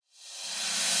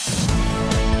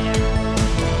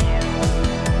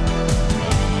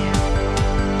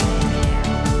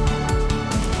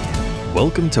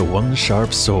Welcome to One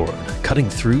Sharp Sword, cutting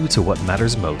through to what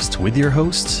matters most with your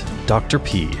host, Dr.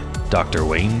 P, Dr.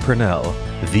 Wayne Purnell,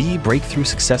 the breakthrough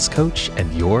success coach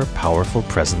and your powerful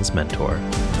presence mentor.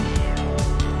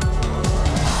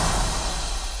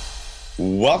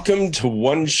 Welcome to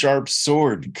One Sharp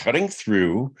Sword, cutting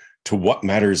through to what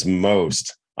matters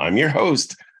most. I'm your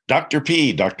host, Dr.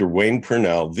 P, Dr. Wayne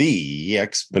Purnell, the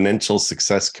exponential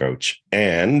success coach.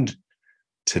 And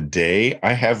today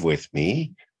I have with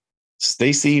me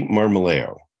Stacey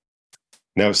Marmolejo.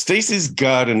 Now, Stacey's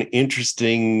got an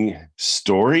interesting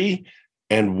story,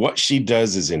 and what she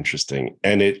does is interesting.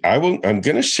 And I'm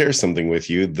going to share something with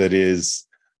you that is,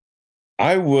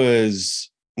 I was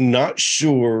not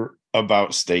sure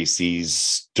about Stacey's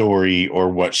story or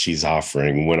what she's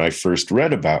offering when I first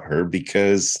read about her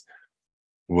because,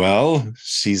 well,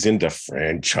 she's into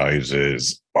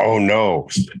franchises. Oh, no.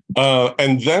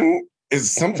 And then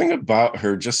something about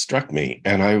her just struck me.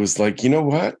 And I was like, you know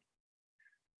what?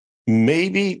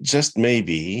 Maybe, just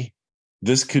maybe,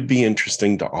 this could be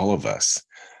interesting to all of us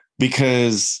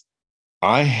because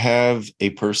I have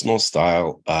a personal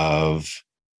style of,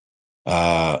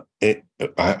 as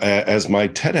my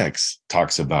TEDx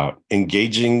talks about,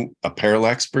 engaging a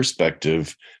parallax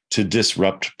perspective to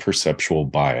disrupt perceptual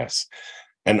bias.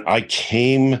 And I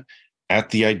came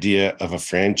at the idea of a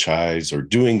franchise or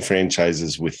doing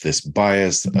franchises with this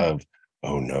bias of,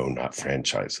 oh no, not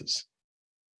franchises.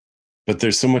 But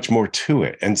there's so much more to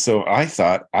it. And so I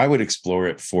thought I would explore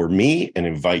it for me and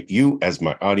invite you as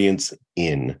my audience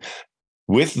in.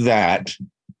 With that,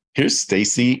 here's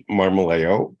Stacey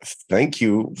Marmolejo. Thank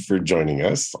you for joining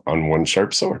us on One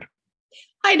Sharp Sword.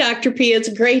 Hi, Dr. P.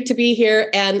 It's great to be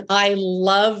here. And I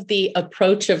love the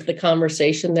approach of the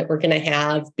conversation that we're going to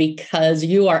have because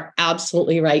you are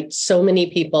absolutely right. So many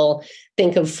people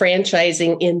think of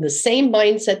franchising in the same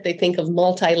mindset they think of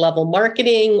multi-level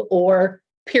marketing or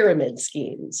pyramid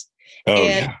schemes.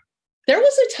 Yeah. There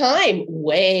was a time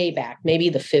way back, maybe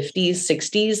the 50s,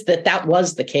 60s, that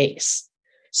was the case.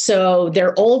 So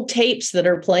they're old tapes that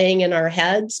are playing in our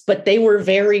heads, but they were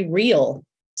very real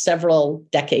several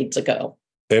decades ago.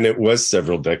 And it was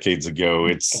several decades ago.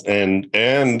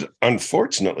 And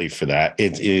unfortunately for that,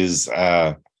 it's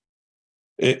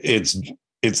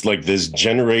like this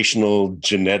generational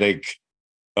genetic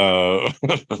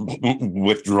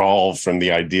withdrawal from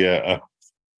the idea of,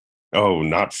 oh,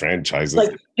 not franchises.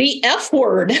 Like the F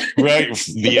word. Right.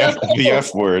 The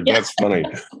F word. Yeah. That's funny.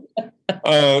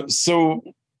 So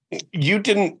you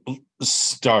didn't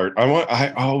start.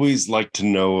 I always like to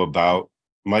know about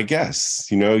my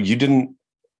guests. You know, you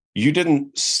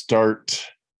didn't start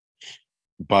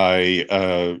by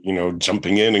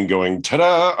jumping in and going,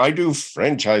 ta-da, I do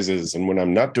franchises. And when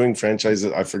I'm not doing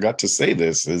franchises, I forgot to say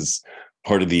this as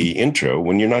part of the intro.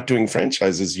 When you're not doing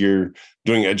franchises, you're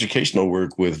doing educational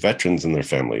work with veterans and their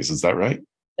families. Is that right?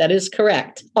 That is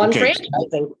correct. On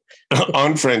franchising.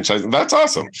 On franchising. That's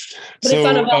awesome. But it's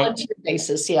on a volunteer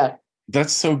basis, yeah.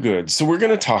 That's so good. So we're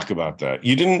going to talk about that.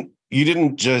 You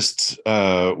didn't just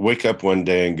wake up one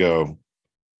day and go,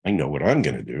 I know what I'm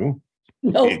going to do.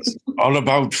 No. It's all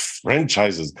about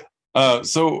franchises.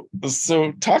 So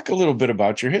talk a little bit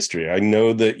about your history. I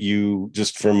know that you,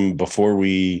 just from before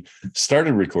we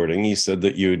started recording, you said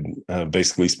that you'd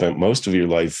basically spent most of your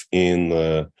life in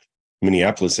the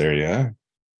Minneapolis area.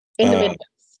 In the Midwest.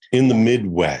 In the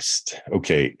Midwest.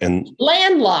 Okay. And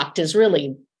landlocked is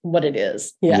really what it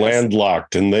is. Yes.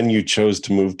 Landlocked. And then you chose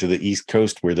to move to the East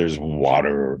Coast where there's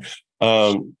water,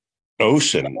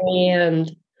 ocean.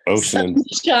 And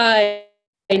sunshine.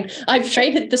 I've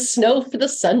traded the snow for the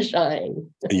sunshine.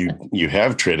 You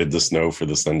have traded the snow for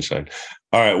the sunshine.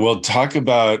 All right. Well, talk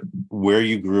about where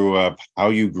you grew up, how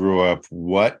you grew up,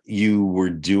 what you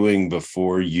were doing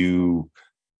before you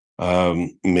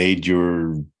made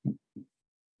your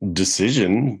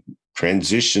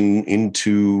transition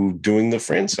into doing the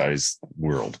franchise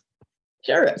world.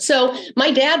 Sure. So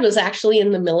my dad was actually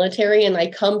in the military, and I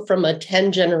come from a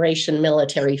 10-generation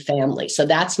military family. So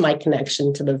that's my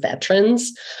connection to the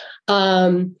veterans.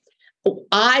 My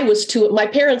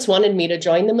parents wanted me to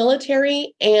join the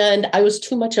military, and I was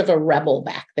too much of a rebel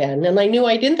back then. And I knew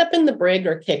I'd end up in the brig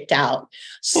or kicked out.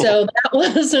 So that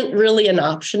wasn't really an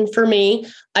option for me.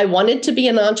 I wanted to be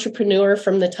an entrepreneur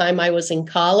from the time I was in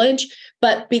college,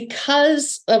 but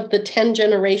because of the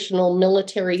 10-generational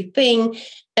military thing,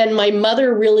 and my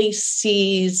mother really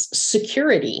sees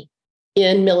security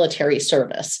in military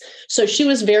service. So she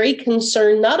was very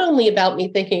concerned, not only about me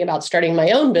thinking about starting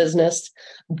my own business,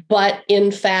 but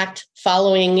in fact,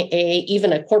 following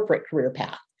even a corporate career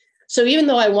path. So even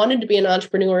though I wanted to be an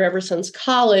entrepreneur ever since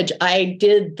college, I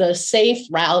did the safe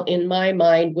route in my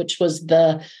mind, which was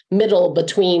the middle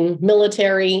between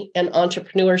military and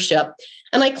entrepreneurship.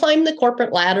 And I climbed the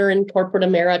corporate ladder in corporate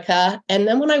America. And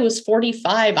then when I was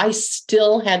 45, I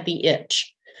still had the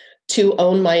itch to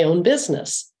own my own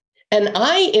business. And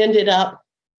I ended up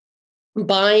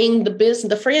buying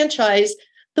the franchise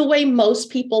the way most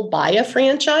people buy a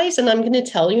franchise. And I'm going to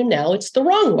tell you now, it's the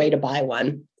wrong way to buy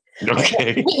one.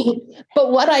 Okay.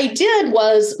 But what I did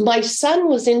was my son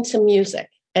was into music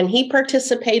and he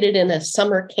participated in a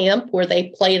summer camp where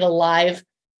they played a live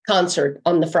concert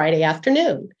on the Friday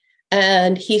afternoon.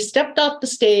 And he stepped off the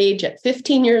stage at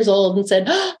 15 years old and said,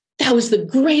 "Oh, that was the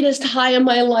greatest high of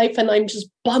my life. And I'm just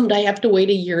bummed I have to wait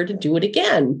a year to do it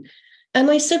again." And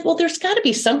I said, "Well, there's got to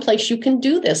be someplace you can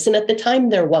do this." And at the time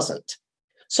there wasn't.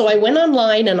 So I went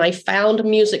online and I found a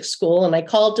music school and I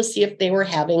called to see if they were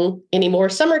having any more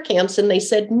summer camps. And they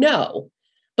said no,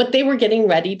 but they were getting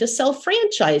ready to sell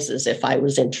franchises if I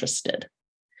was interested.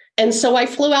 And so I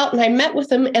flew out and I met with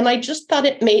them and I just thought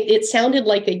it sounded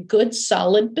like a good,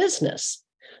 solid business.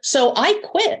 So I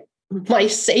quit my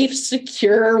safe,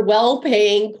 secure,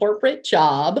 well-paying corporate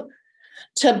job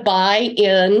to buy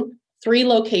in 3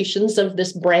 locations of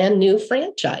this brand new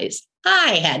franchise.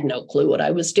 I had no clue what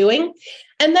I was doing.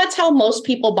 And that's how most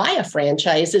people buy a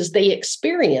franchise, is they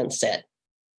experience it.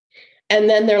 And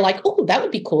then they're like, "Oh, that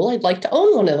would be cool. I'd like to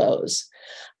own one of those."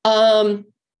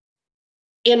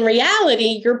 In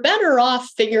reality, you're better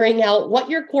off figuring out what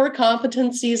your core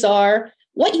competencies are,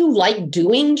 what you like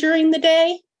doing during the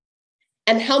day,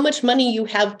 and how much money you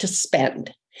have to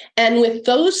spend. And with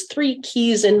those 3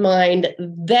 keys in mind,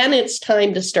 then it's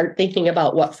time to start thinking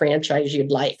about what franchise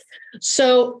you'd like.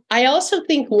 So I also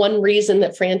think one reason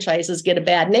that franchises get a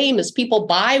bad name is people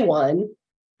buy one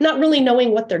not really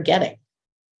knowing what they're getting.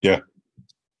 Yeah.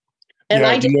 And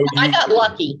I got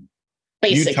lucky,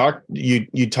 basically.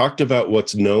 You talked about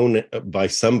what's known by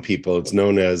some people, it's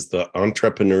known as the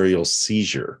entrepreneurial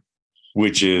seizure,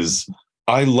 which is,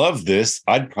 I love this.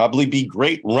 I'd probably be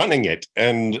great running it.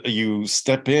 And you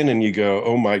step in and you go,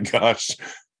 "Oh my gosh.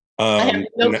 I have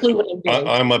no clue what I'm doing.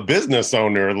 I'm a business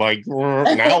owner. Like,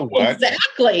 now what?"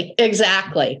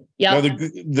 Exactly. Yeah. Now,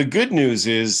 the good news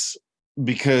is,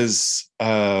 because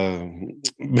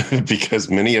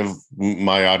many of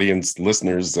my audience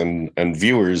listeners and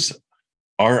viewers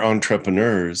are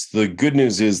entrepreneurs, the good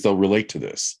news is they'll relate to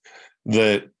this,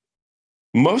 that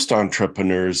most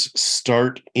entrepreneurs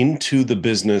start into the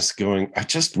business going, "I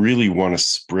just really want to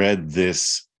spread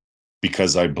this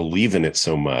because I believe in it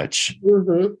so much."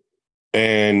 Mm-hmm.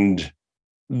 And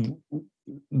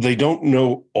they don't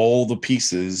know all the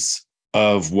pieces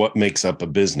of what makes up a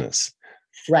business.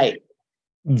 Right.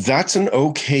 That's an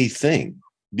okay thing,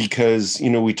 because,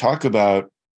 we talk about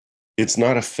it's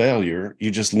not a failure.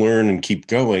 You just learn and keep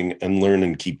going and learn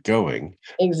and keep going.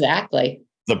 Exactly.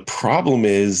 The problem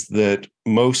is that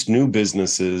most new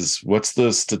businesses, what's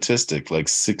the statistic? Like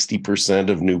 60%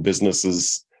 of new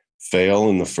businesses fail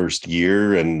in the first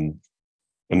year, and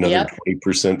another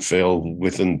 20% fail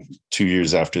within 2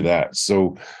 years after that.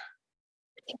 So,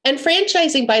 and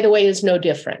franchising, by the way, is no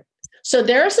different. So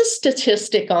there's a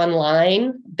statistic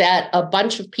online that a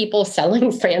bunch of people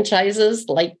selling franchises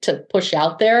like to push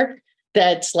out there.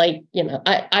 That's like,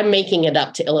 I'm making it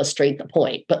up to illustrate the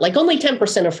point, but like only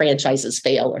 10% of franchises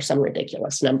fail, or some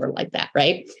ridiculous number like that,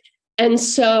 right? And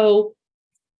so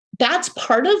that's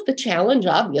part of the challenge,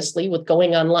 obviously, with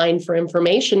going online for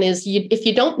information is if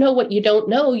you don't know what you don't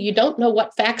know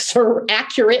what facts are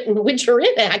accurate and which are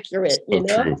inaccurate,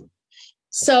 True.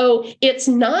 So it's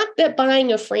not that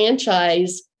buying a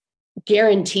franchise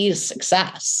guarantees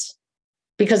success,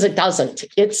 because it doesn't.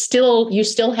 You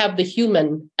still have the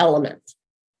human element.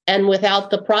 And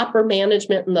without the proper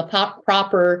management and the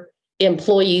proper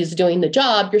employees doing the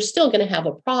job, you're still going to have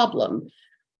a problem.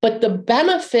 But the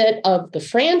benefit of the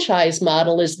franchise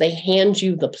model is they hand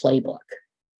you the playbook.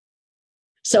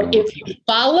 So if you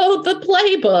follow the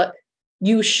playbook,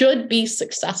 you should be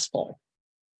successful.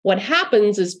 What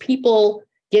happens is people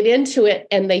get into it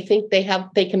and they think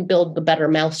they can build the better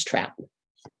mousetrap.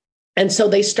 And so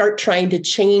they start trying to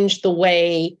change the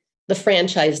way the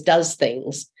franchise does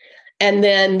things. And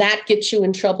then that gets you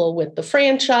in trouble with the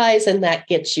franchise, and that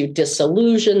gets you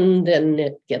disillusioned, and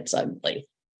it gets ugly.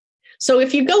 So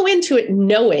if you go into it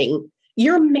knowing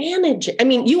you're managing,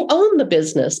 you own the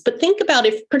business, but think about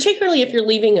particularly if you're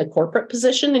leaving a corporate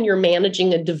position and you're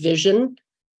managing a division,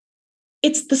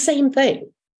 it's the same thing.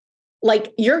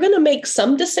 Like, you're going to make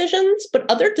some decisions, but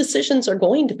other decisions are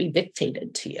going to be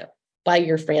dictated to you by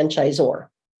your franchisor.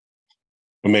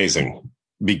 Amazing.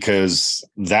 because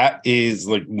that is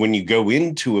like when you go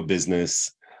into a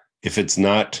business, if it's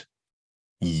not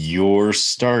your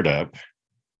startup,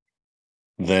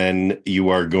 then you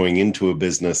are going into a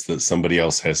business that somebody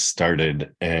else has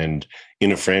started. And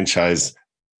in a franchise,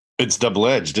 it's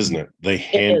double-edged, isn't it? They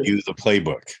hand you the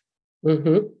playbook.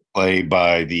 Mm-hmm. Play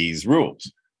by these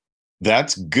rules.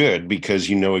 That's good because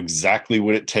you know exactly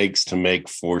what it takes to make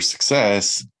for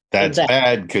success. That's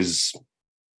bad because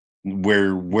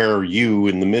where are you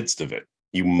in the midst of it?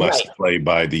 You must play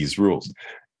by these rules.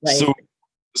 Right. So,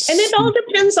 and it all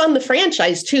depends on the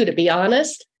franchise too, to be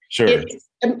honest. Sure.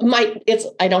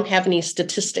 I don't have any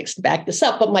statistics to back this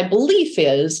up, but my belief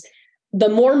is the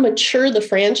more mature the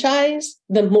franchise,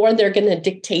 the more they're going to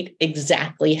dictate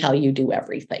exactly how you do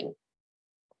everything.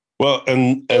 Well,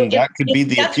 and that could be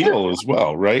the appeal as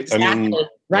well, right? Exactly. I mean,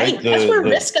 right. That's where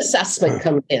risk assessment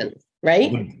comes in,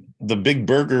 right? The big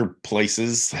burger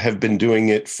places have been doing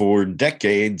it for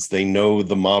decades. They know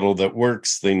the model that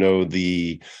works. They know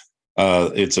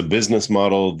it's a business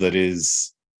model that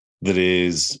is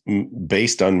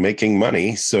based on making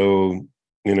money. So,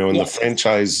 and the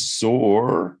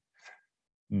franchisor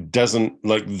doesn't,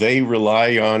 like, they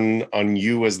rely on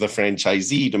you as the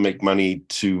franchisee to make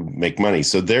money.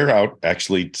 So they're out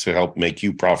actually to help make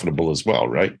you profitable as well,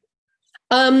 right?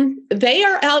 They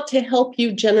are out to help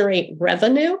you generate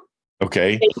revenue.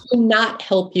 Okay. They do not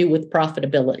help you with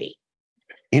profitability.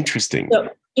 Interesting.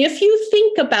 So if you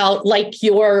think about like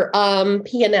your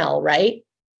P&L, right?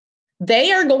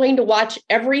 They are going to watch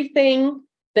everything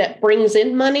that brings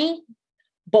in money,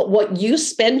 but what you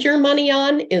spend your money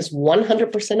on is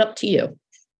 100% up to you.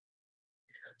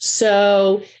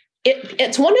 So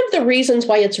it's one of the reasons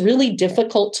why it's really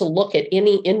difficult to look at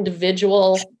any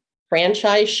individual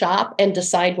franchise shop and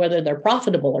decide whether they're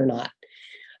profitable or not.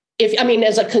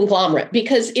 As a conglomerate,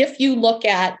 because if you look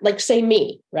at, like, say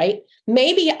me, right?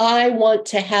 Maybe I want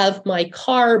to have my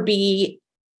car be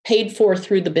paid for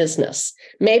through the business.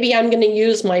 Maybe I'm going to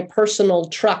use my personal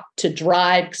truck to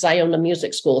drive, because I own a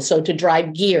music school. So to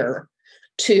drive gear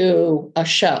to a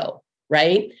show,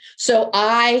 right? So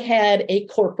I had a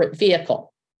corporate vehicle.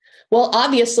 Well,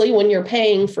 obviously, when you're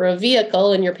paying for a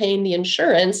vehicle and you're paying the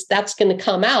insurance, that's going to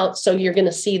come out. So you're going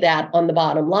to see that on the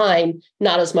bottom line,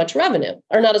 not as much revenue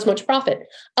or not as much profit.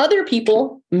 Other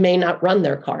people may not run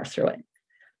their car through it.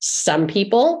 Some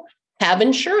people have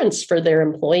insurance for their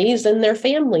employees and their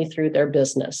family through their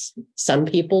business. Some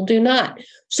people do not.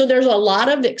 So there's a lot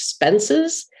of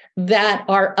expenses that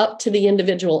are up to the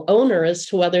individual owner as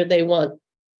to whether they want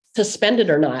to spend it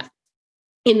or not.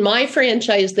 In my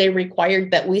franchise, they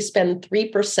required that we spend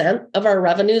 3% of our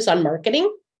revenues on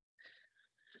marketing.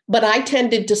 But I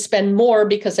tended to spend more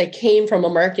because I came from a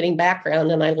marketing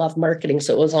background and I love marketing.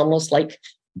 So it was almost like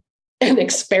an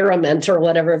experiment or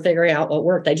whatever, figuring out what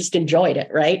worked. I just enjoyed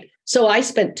it, right? So I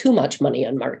spent too much money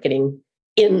on marketing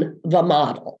in the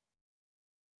model.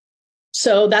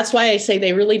 So that's why I say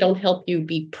they really don't help you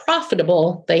be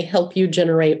profitable. They help you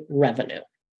generate revenue.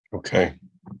 Okay.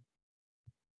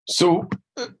 So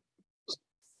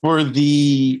who's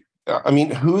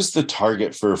the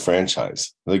target for a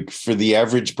franchise? Like, for the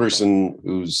average person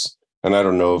and I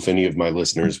don't know if any of my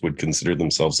listeners would consider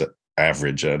themselves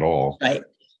average at all. Right.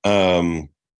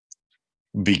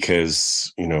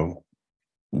 Because,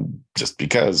 just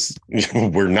because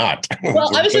we're not.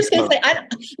 Well, I was just going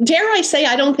to say,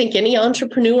 I don't think any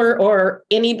entrepreneur or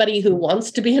anybody who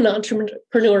wants to be an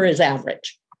entrepreneur is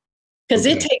average, because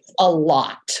it takes a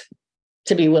lot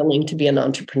to be willing to be an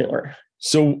entrepreneur.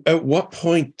 So at what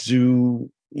point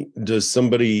does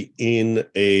somebody in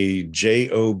a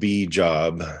JOB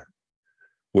job,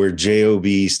 where JOB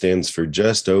stands for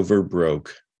just over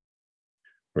broke,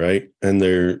 right? And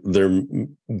they're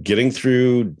getting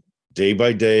through day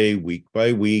by day, week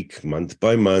by week, month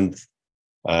by month,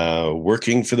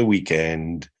 working for the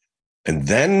weekend. And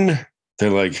then they're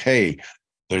like, hey,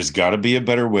 there's got to be a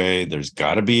better way. There's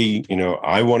got to be,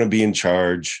 I want to be in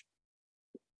charge.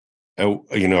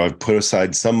 I've put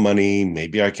aside some money.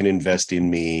 Maybe I can invest in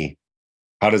me.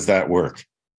 How does that work?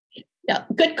 Yeah,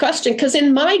 good question. Because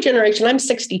in my generation, I'm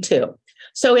 62.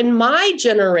 So in my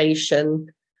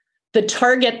generation, the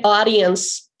target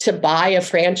audience to buy a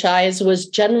franchise was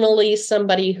generally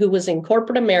somebody who was in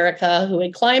corporate America, who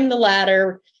had climbed the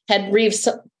ladder, had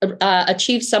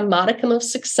achieved some modicum of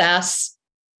success,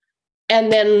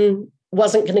 and then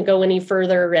wasn't going to go any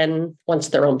further and wants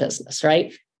their own business,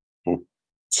 right?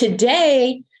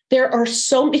 Today, there are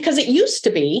because it used to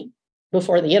be,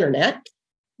 before the internet,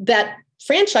 that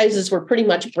franchises were pretty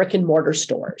much brick and mortar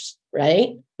stores, right?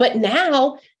 But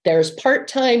now there's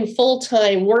part-time,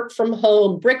 full-time, work from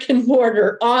home, brick and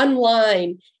mortar,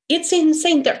 online, It's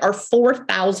insane. There are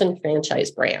 4,000 franchise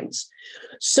brands.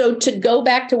 So to go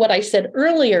back to what I said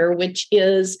earlier, which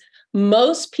is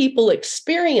most people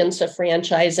experience a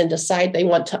franchise and decide they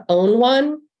want to own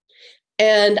one.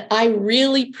 And I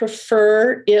really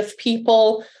prefer if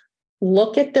people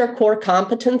look at their core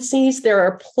competencies. There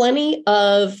are plenty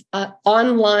of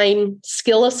online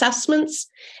skill assessments,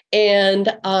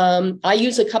 and I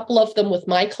use a couple of them with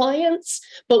my clients,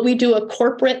 but we do a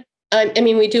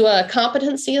we do a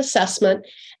competency assessment,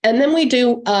 and then we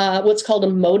do what's called a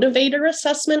motivator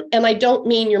assessment. And I don't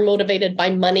mean you're motivated by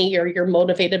money or you're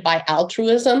motivated by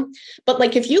altruism, but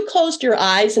like if you closed your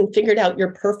eyes and figured out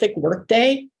your perfect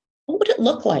workday, what would it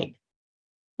look like?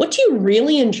 What do you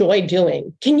really enjoy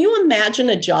doing? Can you imagine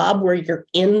a job where you're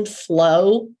in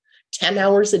flow 10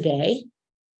 hours a day,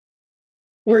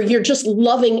 where you're just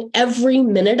loving every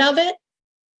minute of it?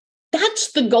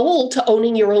 That's the goal to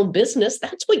owning your own business.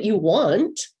 That's what you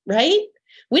want, right?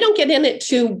 We don't get in it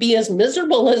to be as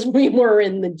miserable as we were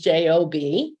in the job.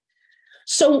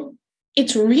 So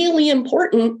it's really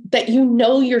important that you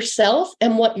know yourself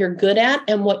and what you're good at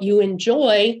and what you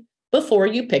enjoy before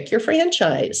you pick your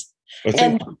franchise.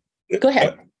 Go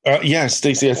ahead. Yeah,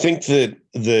 Stacey, I think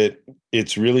that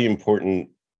it's really important.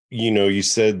 You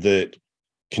said that,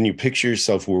 can you picture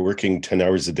yourself working 10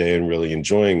 hours a day and really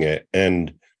enjoying it?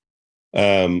 And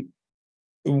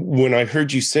when I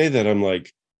heard you say that, I'm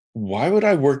like, why would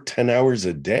I work 10 hours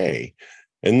a day?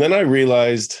 And then I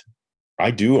realized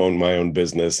I do own my own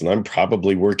business, and I'm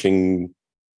probably working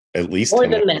at least more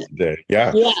 10 than hours that. a day.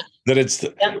 Yeah.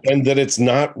 And that it's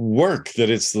not work, that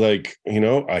it's like,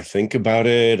 I think about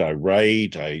it, I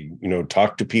write, I,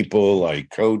 talk to people, I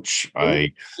coach,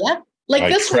 I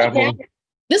travel.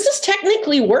 This is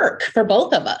technically work for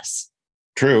both of us.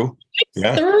 True.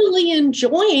 Yeah. Thoroughly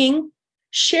enjoying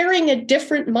sharing a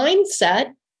different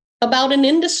mindset about an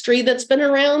industry that's been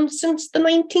around since the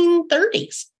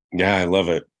 1930s. Yeah, I love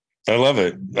it.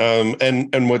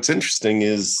 And what's interesting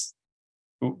is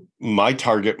my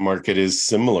target market is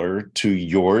similar to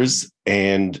yours,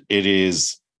 and it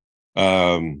is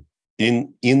in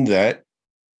that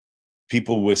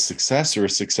people with success or a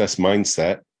success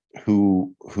mindset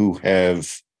who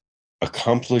have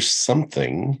accomplished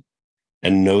something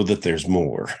and know that there's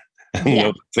more, and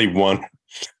know that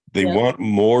they want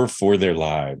more for their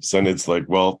lives. And it's like,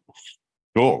 well,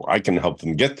 cool, I can help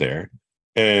them get there.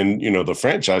 And the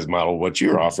franchise model, what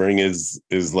you're offering is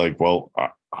like, well,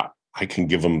 I can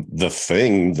give them the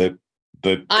thing that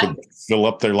could fill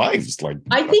up their lives. Like,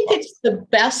 I think it's the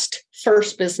best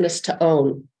first business to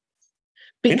own,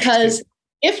 because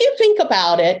if you think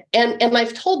about it, and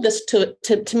I've told this to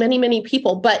many, many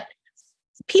people, but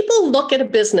people look at a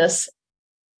business,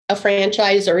 a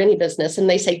franchise or any business, and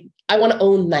they say, I want to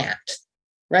own that,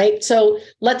 right? So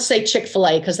let's say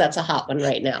Chick-fil-A, because that's a hot one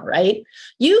right now, right?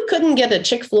 You couldn't get a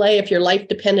Chick-fil-A if your life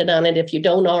depended on it if you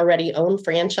don't already own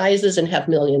franchises and have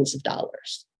millions of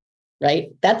dollars, right?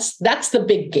 That's the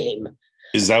big game.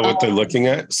 Is that what they're looking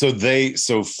at? So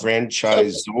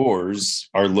franchisors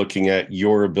are looking at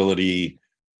your ability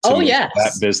to make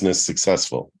that business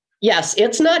successul. Yes,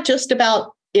 it's not just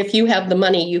about if you have the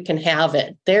money, you can have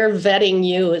it. They're vetting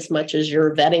you as much as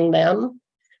you're vetting them.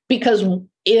 Because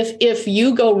if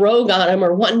you go rogue on them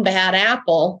or one bad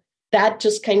apple, that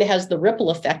just kind of has the ripple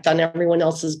effect on everyone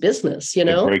else's business, It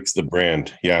breaks the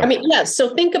brand. Yeah. I mean, yes.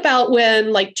 So think about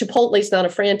when, like, Chipotle's not a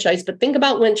franchise, but think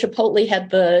about when Chipotle had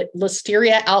the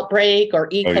Listeria outbreak or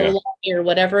E. coli or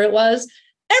whatever it was.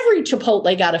 Every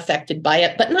Chipotle got affected by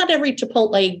it, but not every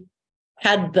Chipotle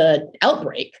had the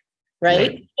outbreak,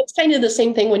 right? It's kind of the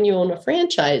same thing when you own a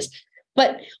franchise.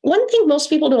 But one thing most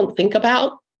people don't think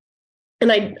about,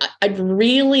 and I'm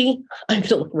going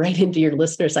to look right into your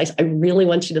listeners' eyes. I really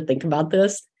want you to think about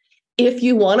this. If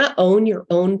you want to own your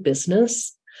own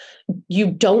business,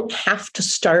 you don't have to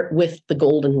start with the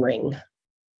golden ring.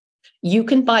 You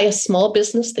can buy a small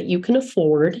business that you can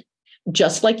afford,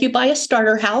 just like you buy a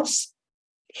starter house.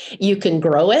 You can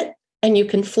grow it and you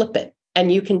can flip it,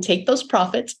 and you can take those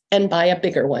profits and buy a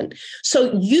bigger one.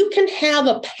 So you can have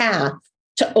a path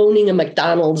to owning a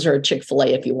McDonald's or a Chick-fil-A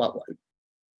if you want one.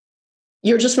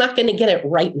 You're just not going to get it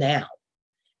right now.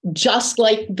 Just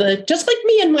like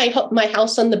me and my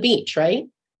house on the beach, right?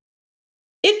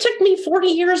 It took me 40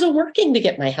 years of working to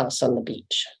get my house on the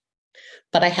beach.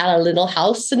 But I had a little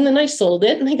house and then I sold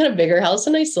it, and I got a bigger house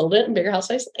and I sold it, and bigger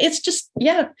house. It's just,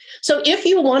 So if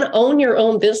you want to own your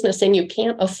own business and you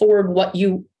can't afford what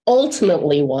you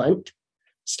ultimately want,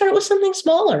 start with something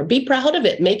smaller. Be proud of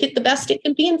it. Make it the best it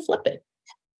can be and flip it.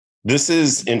 This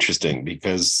is interesting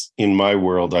because in my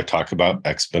world, I talk about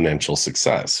exponential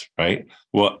success, right?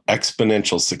 Well,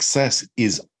 exponential success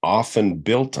is often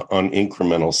built on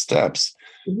incremental steps.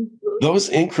 Mhm.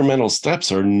 Those incremental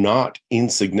steps are not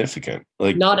insignificant.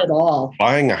 Like Not at all.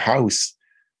 buying a house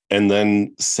and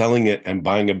then selling it and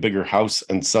buying a bigger house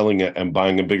and selling it and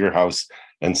buying a bigger house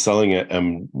and selling it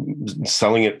and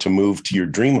selling it to move to your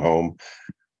dream home.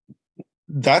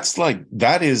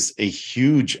 That is a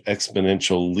huge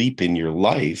exponential leap in your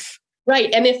life. Right.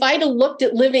 And if I'd have looked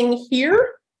at living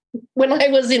here when I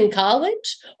was in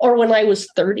college or when I was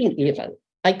 30 even,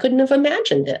 I couldn't have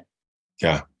imagined it.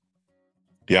 Yeah.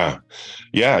 Yeah.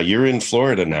 Yeah. You're in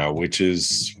Florida now, which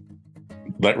is,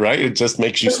 but right. It just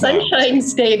makes you The smile. Sunshine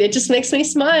State. It just makes me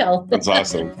smile. That's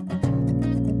awesome.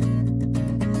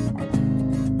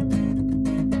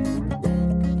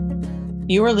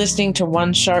 You are listening to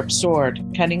One Sharp Sword,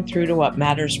 cutting through to what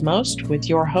matters most with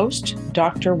your host,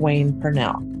 Dr. Wayne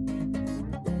Purnell.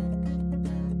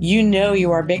 You know you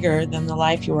are bigger than the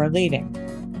life you are leading.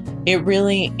 It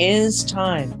really is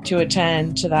time to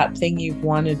attend to that thing you've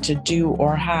wanted to do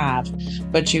or have,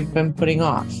 but you've been putting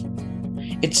off.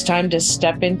 It's time to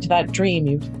step into that dream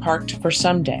you've parked for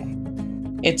someday.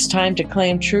 It's time to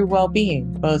claim true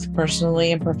well-being, both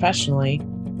personally and professionally,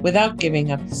 without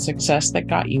giving up the success that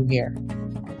got you here.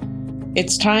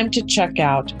 It's time to check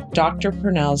out Dr.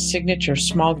 Purnell's signature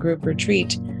small group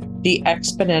retreat, the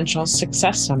Exponential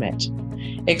Success Summit.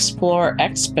 Explore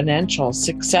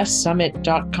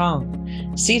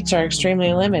exponentialsuccesssummit.com. Seats are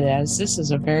extremely limited as this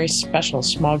is a very special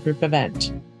small group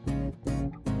event.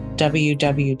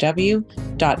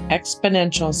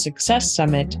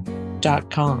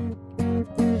 www.exponentialsuccesssummit.com.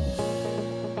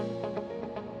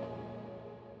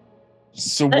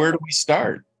 So where do we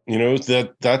start?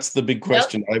 That's the big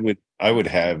question. Yep. I would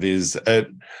have is at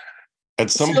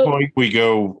some point we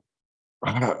go,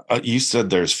 you said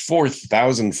there's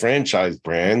 4,000 franchise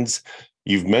brands.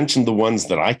 You've mentioned the ones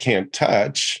that I can't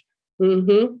touch.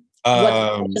 Mm-hmm.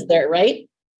 What is there, right?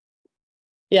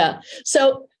 Yeah.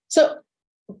 So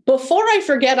before I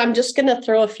forget, I'm just going to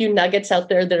throw a few nuggets out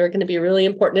there that are going to be really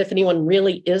important if anyone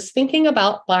really is thinking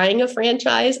about buying a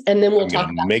franchise, and then we'll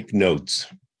talk about make notes.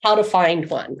 How to find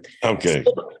one. Okay.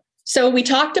 So we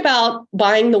talked about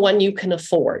buying the one you can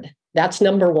afford. That's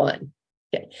number one.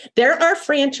 Okay. There are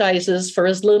franchises for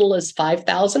as little as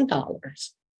 $5,000.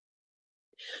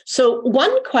 So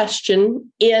one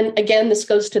question, and again, this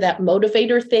goes to that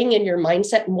motivator thing in your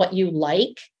mindset and what you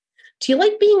like. Do you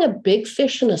like being a big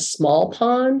fish in a small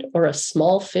pond or a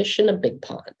small fish in a big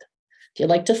pond? Do you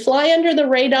like to fly under the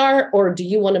radar, or do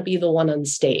you want to be the one on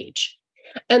stage?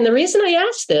 And the reason I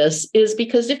ask this is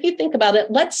because if you think about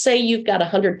it, let's say you've got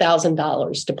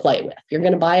 $100,000 to play with. You're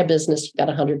going to buy a business, you've got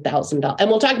 $100,000. And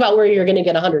we'll talk about where you're going to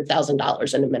get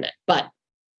 $100,000 in a minute. But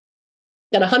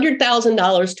got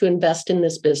 $100,000 to invest in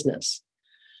this business.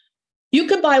 You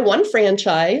could buy one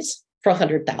franchise for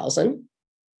 $100,000,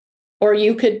 or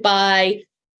you could buy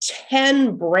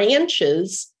 10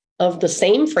 branches of the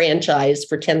same franchise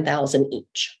for $10,000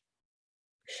 each.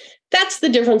 That's the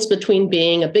difference between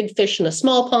being a big fish in a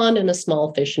small pond and a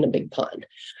small fish in a big pond.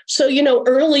 So,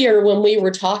 earlier when we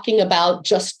were talking about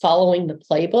just following the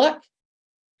playbook,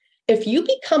 if you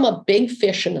become a big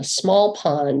fish in a small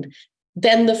pond,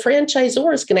 then the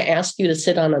franchisor is going to ask you to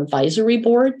sit on advisory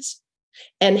boards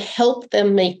and help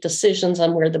them make decisions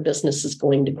on where the business is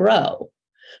going to grow.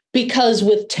 Because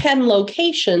with 10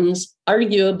 locations,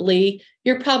 arguably,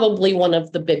 you're probably one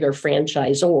of the bigger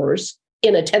franchisors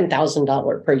in a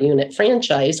 $10,000 per unit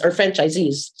franchise, or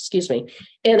franchisees,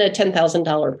 in a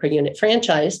 $10,000 per unit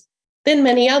franchise than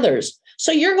many others.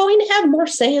 So you're going to have more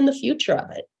say in the future of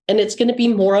it, and it's going to be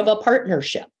more of a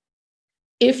partnership.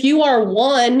 If you are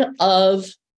one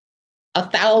of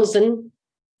 1,000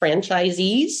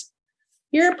 franchisees,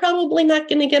 you're probably not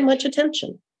going to get much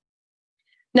attention.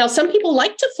 Now, some people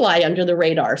like to fly under the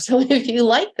radar. So if you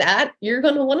like that, you're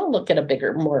going to want to look at a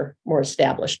bigger, more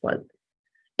established one.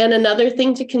 And another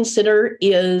thing to consider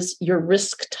is your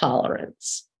risk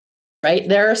tolerance, right?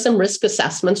 There are some risk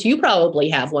assessments. You probably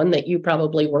have one that you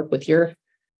probably work with your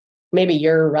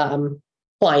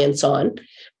clients on.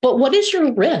 But what is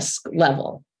your risk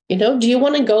level? Do you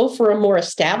want to go for a more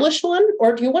established one,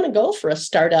 or do you want to go for a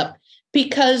startup?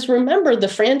 Because remember, the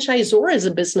franchisor is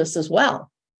a business as well.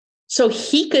 So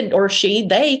he could, or she,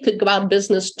 they could go out of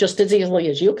business just as easily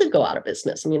as you could go out of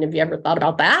business. I mean, have you ever thought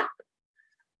about that?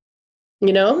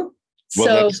 Well,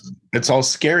 so it's all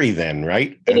scary then,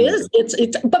 right? It is.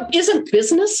 It's. But isn't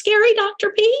business scary, Dr.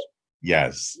 P?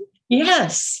 Yes.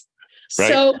 Yes. Right.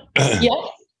 So yeah.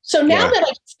 So now that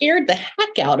I've scared the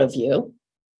heck out of you,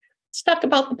 let's talk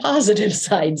about the positive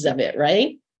sides of it,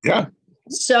 right? Yeah.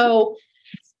 So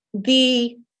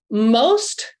it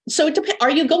depends.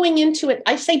 Are you going into it?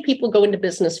 I say people go into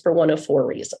business for one of four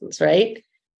reasons, right?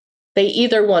 They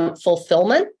either want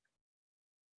fulfillment,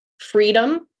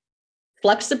 freedom,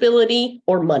 flexibility,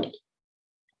 or money.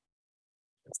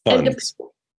 Funds.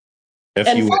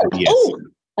 Funds. Yes.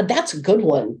 Oh, that's a good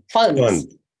one. Funds.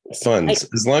 Funds.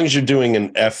 As long as you're doing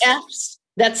an F. F's,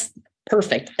 that's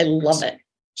perfect. I love it.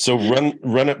 So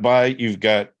run it by. You've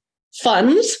got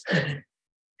funds,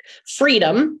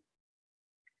 freedom,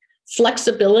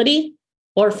 flexibility,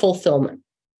 or fulfillment.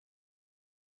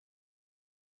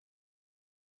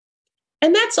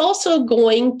 And that's also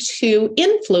going to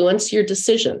influence your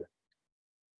decision,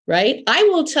 right? I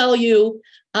will tell you,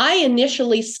 I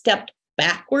initially stepped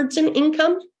backwards in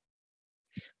income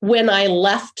when I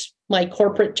left my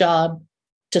corporate job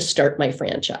to start my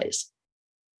franchise.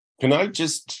 Can I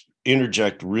just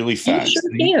interject really fast? You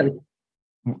sure can.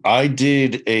 I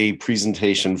did a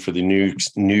presentation for the New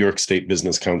York State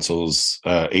Business Council's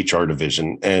HR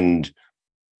division, and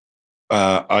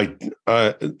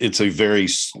it's a very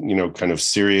kind of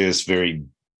serious, very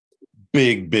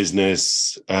big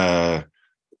business. It's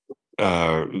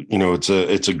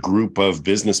a group of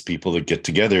business people that get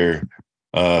together.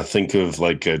 Think of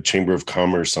like a Chamber of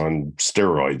Commerce on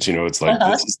steroids. It's like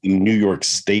this is the New York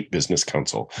State Business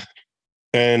Council.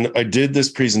 And I did this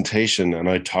presentation and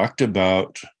I talked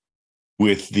about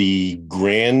with the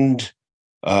grand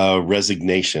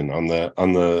resignation on the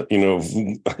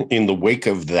in the wake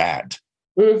of that,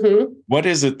 what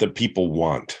is it that people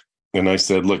want? And I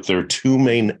said, look, there are two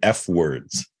main F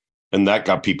words, and that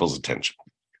got people's attention.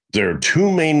 There are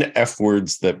two main F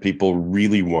words that people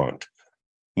really want.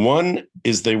 One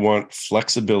is they want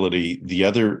flexibility. The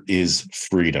other is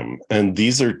freedom. And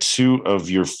these are two of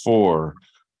your four.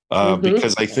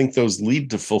 Because I think those lead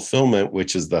to fulfillment,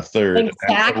 which is the third.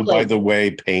 Exactly. And, by the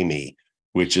way, pay me,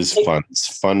 which is funds,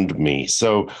 fund me.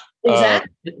 So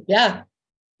exactly, yeah.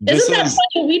 Isn't that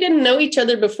funny? We didn't know each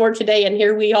other before today, and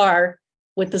here we are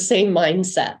with the same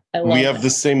mindset. We have the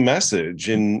same message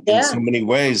in so many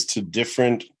ways to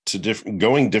different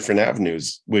going different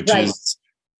avenues, which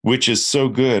is so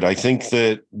good. I think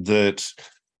that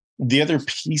the other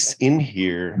piece in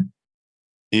here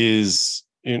is.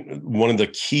 One of the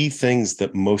key things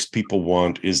that most people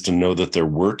want is to know that their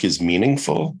work is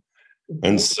meaningful.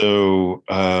 And so,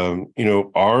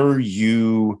 are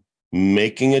you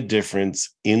making a difference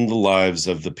in the lives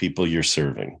of the people you're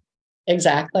serving?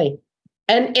 Exactly.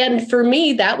 And for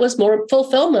me, that was more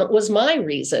fulfillment was my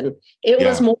reason. It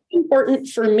was more important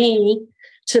for me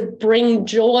to bring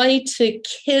joy to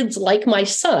kids like my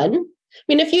son.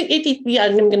 I mean,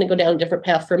 I'm going to go down a different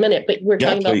path for a minute, but we're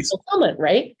talking about fulfillment,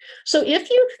 right? So if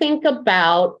you think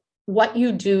about what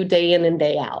you do day in and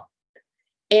day out,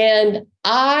 and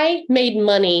I made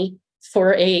money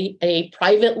for a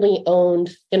privately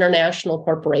owned international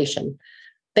corporation.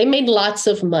 They made lots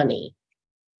of money.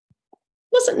 It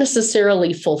wasn't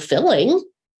necessarily fulfilling.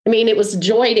 I mean, it was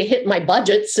joy to hit my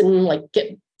budgets and like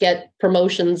get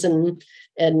promotions and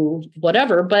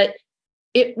whatever, but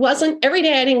it wasn't every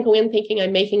day. I didn't go in thinking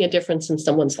I'm making a difference in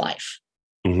someone's life.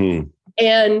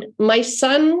 And my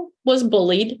son was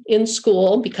bullied in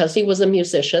school because he was a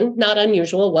musician. Not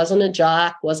unusual, wasn't a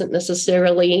jock, wasn't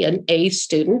necessarily an A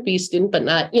student, B student, but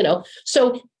not,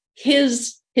 So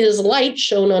his light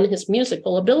shone on his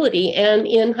musical ability. And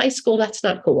in high school, that's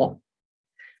not cool.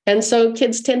 And so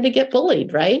kids tend to get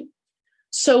bullied, right?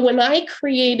 So when I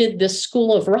created this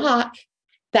School of Rock,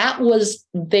 that was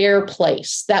their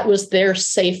place. That was their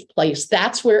safe place.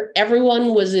 That's where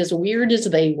everyone was as weird as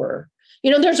they were.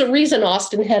 There's a reason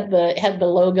Austin had the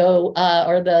logo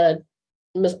or the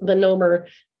NOMER,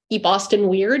 Keep Austin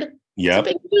Weird. Yeah, it's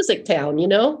a big music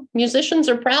town. Musicians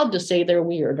are proud to say they're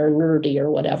weird or nerdy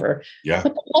or whatever. Yeah,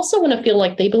 but they also want to feel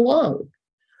like they belong.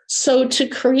 So to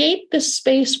create this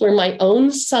space where my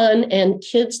own son and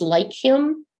kids like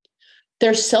him,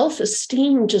 their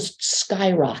self-esteem just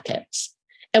skyrockets.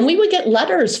 And we would get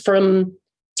letters from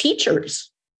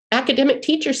teachers, academic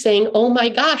teachers saying, oh my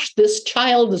gosh, this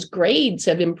child's grades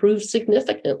have improved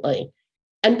significantly.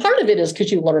 And part of it is because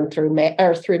you learn through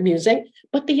music,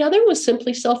 but the other was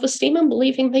simply self-esteem and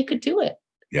believing they could do it.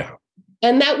 Yeah.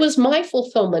 And that was my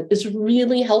fulfillment, is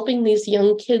really helping these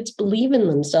young kids believe in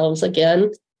themselves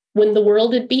again when the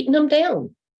world had beaten them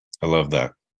down. I love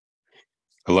that.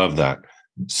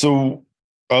 So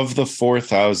of the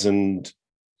 4,000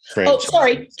 franchises. Oh,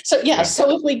 sorry. So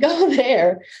so if we go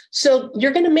there, so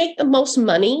you're going to make the most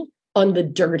money on the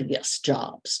dirtiest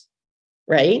jobs,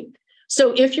 right?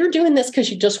 So if you're doing this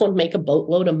because you just want to make a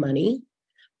boatload of money,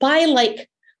 buy like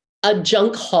a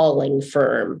junk hauling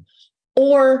firm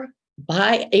or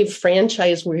buy a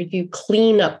franchise where you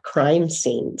clean up crime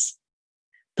scenes.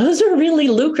 Those are really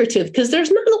lucrative because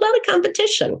there's not a lot of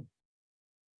competition.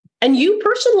 And you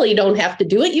personally don't have to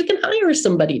do it. You can hire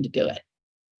somebody to do it.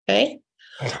 Okay.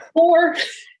 Or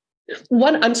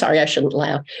one, I'm sorry, I shouldn't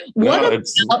laugh.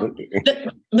 So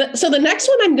the next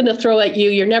one I'm going to throw at you,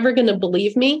 you're never going to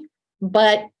believe me,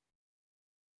 but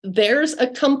there's a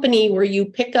company where you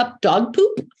pick up dog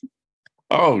poop.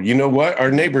 Oh, you know what?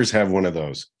 Our neighbors have one of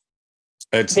those.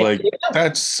 It's like,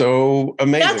 that's so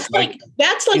amazing.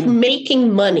 That's like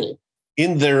making money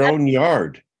in their own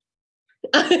yard.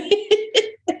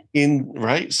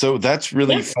 Right. So that's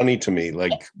really funny to me.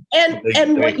 Like,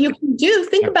 what you can do,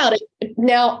 think about it.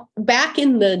 Now, back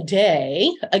in the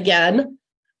day, again,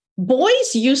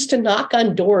 boys used to knock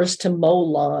on doors to mow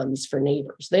lawns for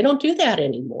neighbors. They don't do that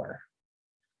anymore.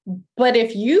 But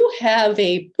if you have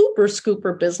a pooper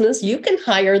scooper business, you can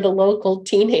hire the local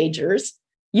teenagers.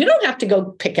 You don't have to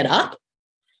go pick it up.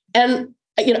 And,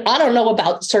 I don't know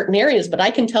about certain areas, but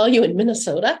I can tell you in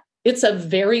Minnesota, it's a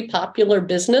very popular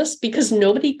business because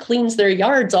nobody cleans their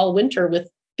yards all winter with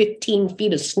 15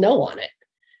 feet of snow on it.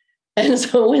 And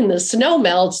so when the snow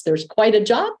melts, there's quite a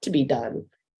job to be done.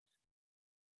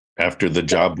 After the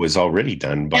job was already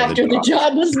done. After the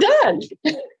job was done.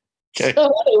 Okay.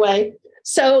 So anyway,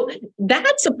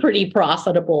 that's a pretty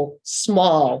profitable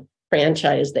small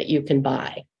franchise that you can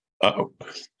buy. Oh,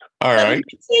 all right.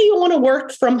 Say you want to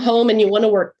work from home and you want to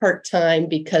work part-time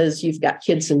because you've got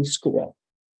kids in school.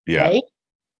 Yeah. Right?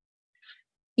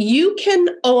 You can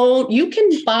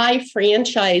buy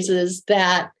franchises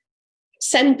that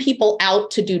send people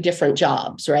out to do different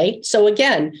jobs, right? So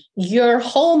again, your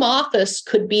home office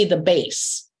could be the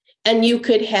base, and you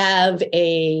could have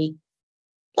a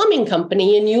plumbing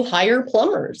company and you hire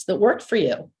plumbers that work for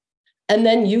you. And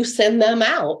then you send them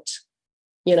out.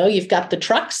 You've got the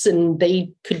trucks and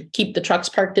they could keep the trucks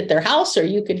parked at their house, or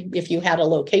you could, if you had a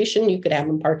location, you could have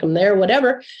them park them there,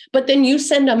 whatever. But then you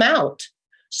send them out.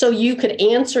 So you could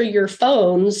answer your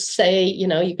phones, say,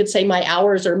 you could say my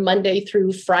hours are Monday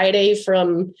through Friday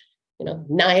from,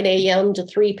 9 a.m. to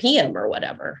 3 p.m. or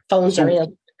whatever. Phones are in at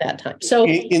that time. So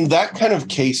in that kind of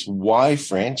case, why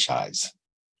franchise?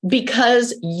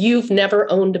 Because you've never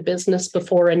owned a business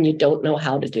before and you don't know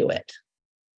how to do it.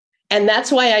 And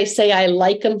that's why I say I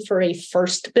like them for a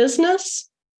first business.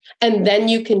 And then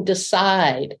you can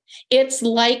decide. It's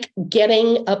like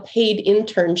getting a paid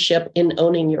internship in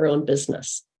owning your own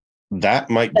business. That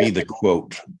might be the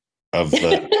quote of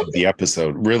the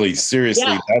episode. Really, seriously.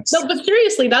 Yeah. But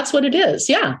seriously, that's what it is.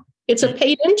 Yeah. It's a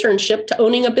paid internship to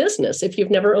owning a business if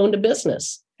you've never owned a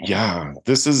business. Yeah.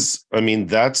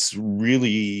 That's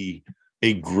really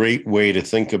a great way to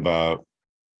think about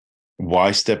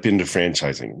why step into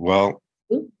franchising. Well,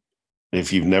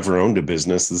 if you've never owned a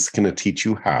business, this is going to teach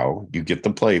you how. You get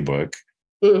the playbook,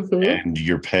 and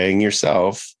you're paying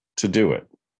yourself to do it.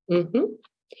 Mm-hmm.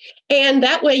 And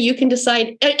that way you can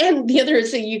decide. And the other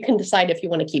is that you can decide if you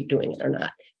want to keep doing it or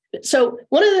not. So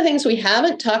one of the things we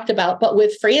haven't talked about, but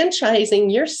with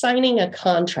franchising, you're signing a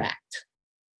contract.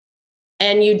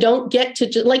 And you don't get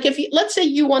to, let's say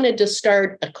you wanted to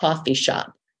start a coffee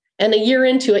shop. And a year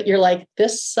into it, you're like,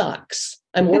 this sucks.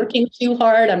 I'm working too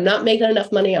hard. I'm not making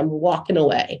enough money. I'm walking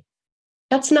away.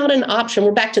 That's not an option.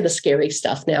 We're back to the scary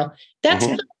stuff now. That's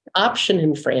not an option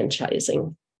in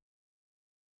franchising.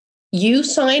 You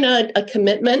sign a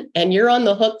commitment and you're on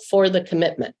the hook for the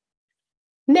commitment.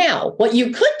 Now, what you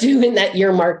could do in that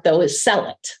year mark, though, is sell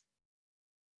it.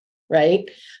 Right?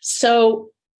 So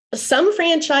some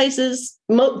franchises,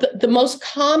 the most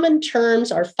common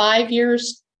terms are 5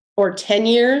 years or 10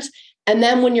 years. And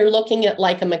then when you're looking at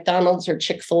like a McDonald's or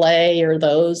Chick-fil-A or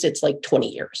those, it's like 20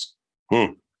 years.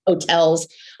 Hotels.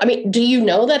 Do you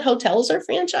know that hotels are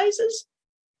franchises?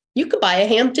 You could buy a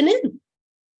Hampton Inn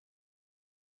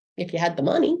if you had the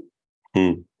money.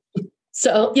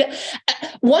 So yeah,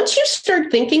 once you start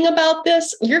thinking about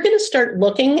this, you're going to start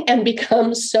looking and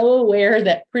become so aware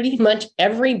that pretty much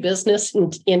every business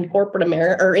in corporate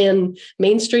America or in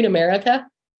Main Street America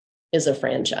is a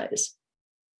franchise.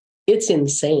 It's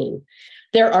insane.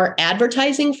 There are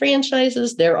advertising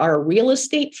franchises. There are real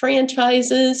estate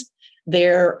franchises.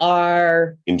 There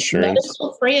are insurance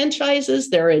medical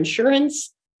franchises. There are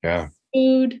insurance,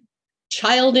 food,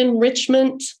 child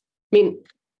enrichment.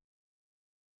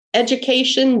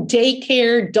 Education,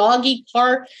 daycare, dog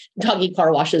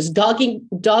washes,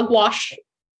 dog wash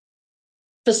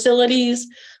facilities,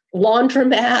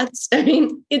 laundromats.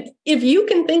 If you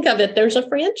can think of it, there's a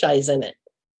franchise in it.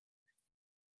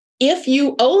 If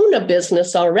you own a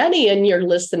business already and you're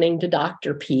listening to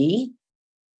Dr. P,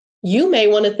 you may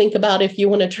want to think about if you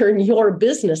want to turn your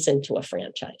business into a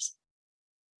franchise.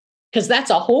 because that's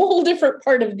a whole different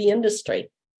part of the industry.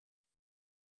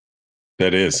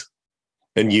 That is.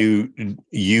 And you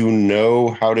know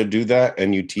how to do that,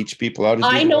 and you teach people how to do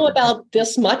that? I know about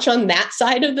this much on that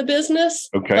side of the business,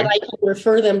 Okay. but I can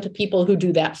refer them to people who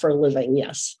do that for a living.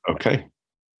 Yes. Okay.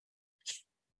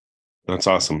 That's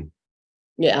awesome.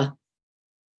 Yeah.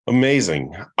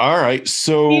 Amazing. All right. Do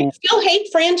So you still hate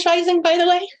franchising, by the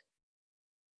way?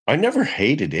 I never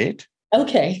hated it.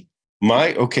 Okay.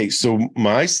 So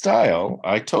my style,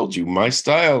 I told you, my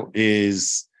style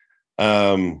is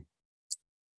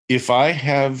if I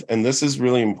have, and this is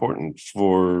really important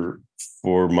for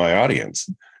my audience,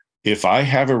 if I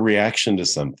have a reaction to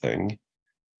something,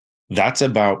 that's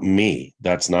about me.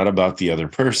 That's not about the other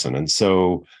person. And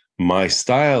so my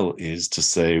style is to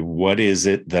say, what is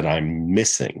it that I'm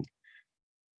missing?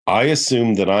 I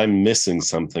assume that I'm missing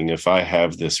something if I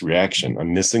have this reaction.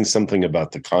 I'm missing something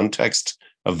about the context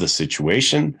of the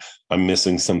situation. I'm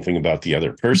missing something about the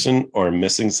other person, or I'm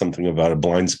missing something about a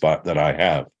blind spot that I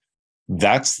have.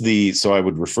 So I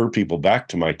would refer people back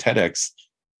to my TEDx,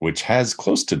 which has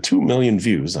close to 2 million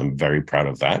views. I'm very proud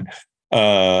of that.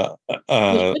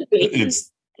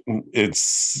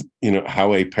 It's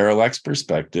how a parallax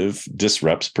perspective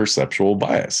disrupts perceptual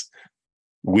bias.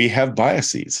 We have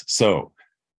biases. So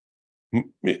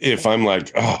if I'm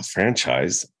like, oh,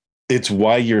 franchise, it's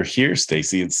why you're here,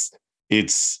 Stacey.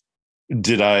 It's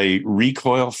did I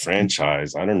recoil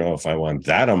franchise? I don't know if I want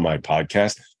that on my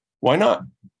podcast. Why not?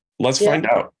 Let's find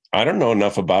out. I don't know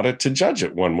enough about it to judge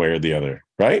it one way or the other,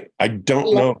 right? I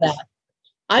don't know.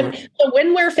 That. So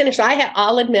when we're finished,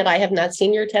 I'll admit I have not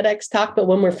seen your TEDx talk, but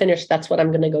when we're finished, that's what I'm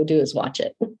going to go do is watch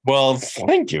it. Well,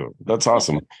 thank you. That's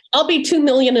awesome. I'll be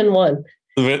 2,000,001.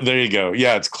 There you go.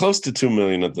 Yeah, it's close to 2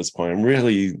 million at this point. I'm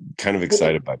really kind of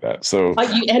excited by that. So,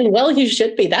 you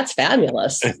should be. That's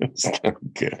fabulous.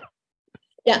 Good.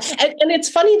 Yeah, and it's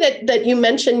funny that you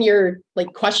mentioned your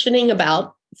questioning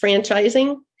about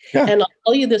franchising. Yeah. And I'll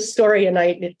tell you this story, and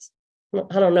I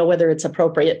don't know whether it's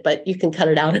appropriate, but you can cut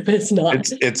it out if it's not.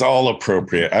 It's all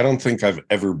appropriate. I don't think I've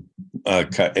ever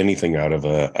cut anything out of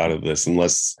this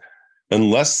unless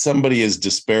somebody is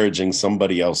disparaging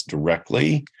somebody else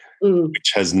directly,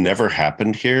 which has never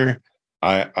happened here.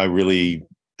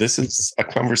 This is a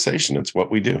conversation. It's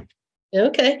what we do.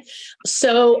 Okay.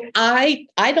 So I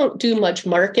don't do much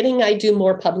marketing. I do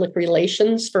more public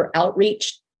relations for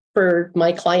outreach for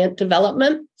my client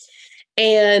development.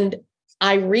 And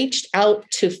I reached out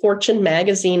to Fortune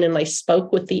magazine and I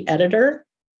spoke with the editor.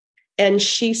 And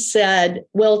she said,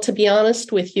 well, to be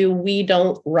honest with you, we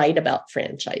don't write about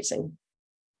franchising.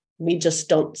 We just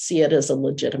don't see it as a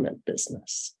legitimate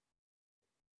business.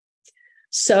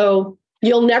 So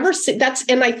you'll never see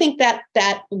and I think that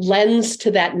lends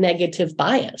to that negative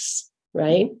bias,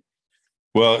 right?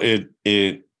 Well,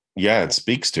 it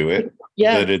speaks to it.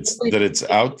 Yeah, that it's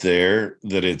out there,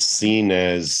 that it's seen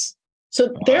as.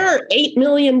 So there are 8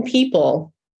 million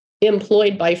people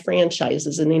employed by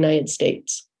franchises in the United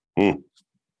States.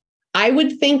 I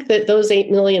would think that those 8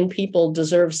 million people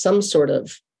deserve some sort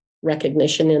of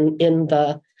recognition in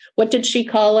the, what did she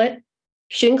call it?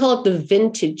 She didn't call it the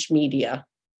vintage media.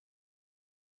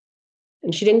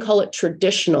 And she didn't call it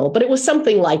traditional, but it was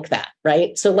something like that,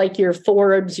 right? So like your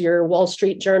Forbes, your Wall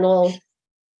Street Journal,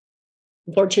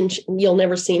 Fortune, you'll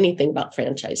never see anything about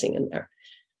franchising in there.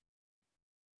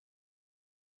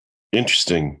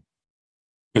 Interesting,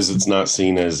 because it's not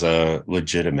seen as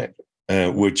legitimate,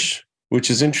 which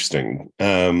is interesting.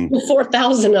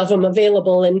 4,000 of them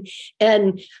available, and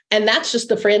that's just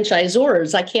the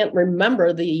franchisors. I can't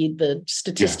remember the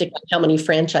statistic on how many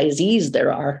franchisees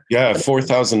there are. Yeah,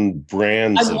 4,000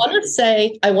 brands. I want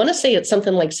to say it's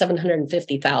something like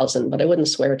 750,000, but I wouldn't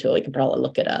swear to it. We could probably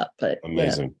look it up. But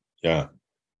amazing, yeah,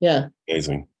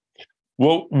 amazing.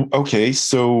 Well, okay.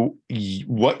 So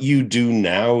what you do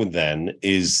now then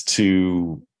is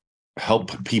to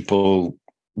help people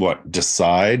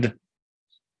decide.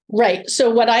 Right. So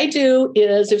what I do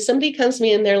is if somebody comes to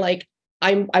me and they're like,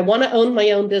 I want to own my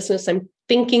own business, I'm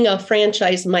thinking a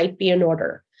franchise might be in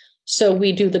order. So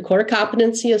we do the core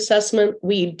competency assessment,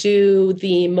 we do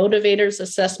the motivators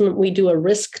assessment, we do a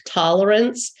risk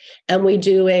tolerance, and we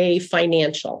do a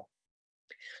financial.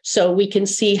 So we can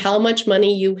see how much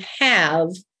money you have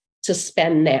to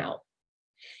spend now.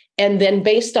 And then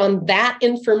based on that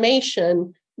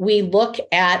information, we look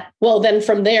at, then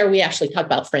from there, we actually talk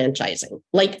about franchising.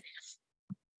 Like,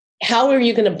 how are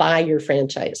you going to buy your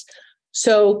franchise?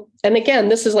 So, and again,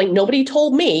 this is like nobody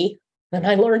told me, and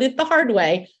I learned it the hard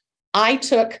way. I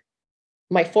took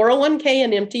my 401k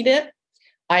and emptied it.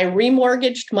 I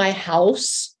remortgaged my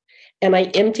house and I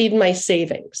emptied my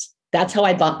savings. That's how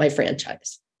I bought my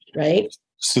franchise, right?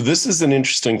 So this is an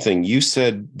interesting thing. You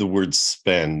said the word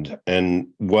spend, and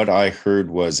what I heard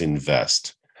was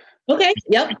invest. Okay.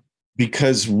 Yep.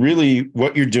 Because really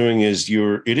what you're doing is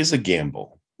it is a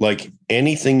gamble. Like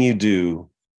anything you do,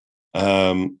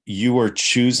 you are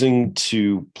choosing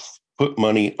to put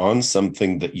money on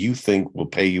something that you think will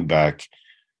pay you back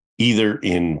either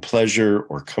in pleasure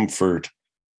or comfort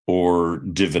or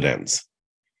dividends.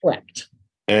 Correct.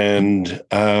 And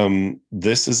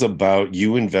this is about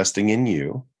you investing in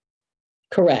you.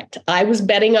 Correct. I was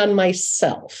betting on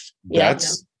myself.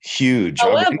 That's huge.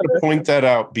 However, I want to point that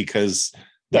out because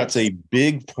that's yes, a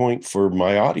big point for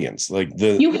my audience. Like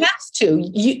you have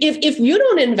to. If you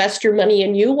don't invest your money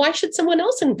in you, why should someone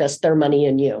else invest their money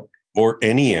in you? Or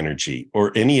any energy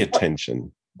or any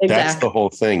attention. Exactly. That's the whole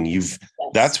thing. Yes.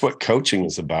 That's what coaching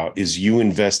is about, is you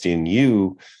invest in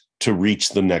you to reach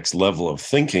the next level of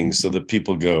thinking so that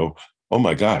people go, oh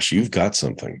my gosh, you've got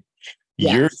something.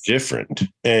 Yes. You're different.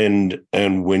 And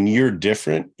when you're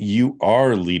different, you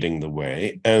are leading the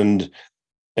way. And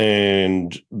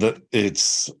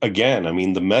it's, again, I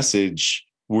mean, the message,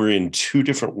 we're in two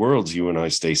different worlds, you and I,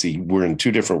 Stacey, we're in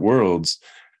two different worlds.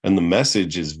 And the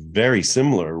message is very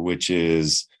similar, which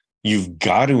is you've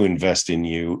got to invest in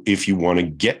you if you want to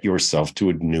get yourself to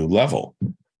a new level.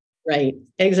 Right.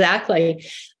 Exactly.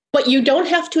 But you don't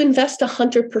have to invest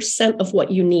 100% of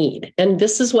what you need. And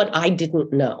this is what I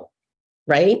didn't know,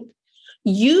 right?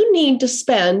 You need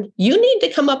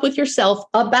to come up with yourself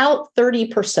about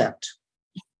 30%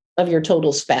 of your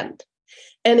total spend.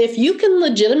 And if you can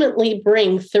legitimately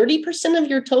bring 30% of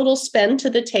your total spend to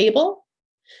the table,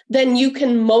 then you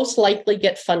can most likely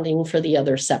get funding for the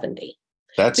other 70.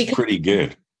 That's pretty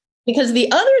good. Because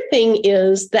the other thing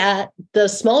is that the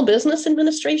Small Business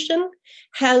Administration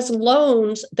has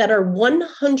loans that are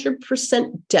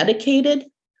 100% dedicated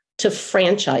to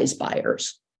franchise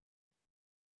buyers.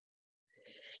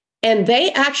 And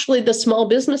the Small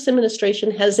Business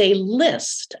Administration has a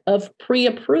list of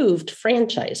pre-approved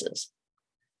franchises.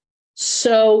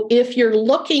 So if you're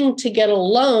looking to get a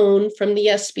loan from the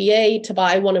SBA to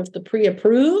buy one of the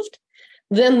pre-approved,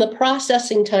 then the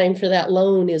processing time for that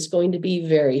loan is going to be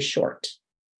very short.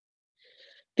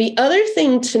 The other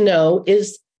thing to know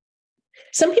is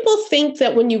some people think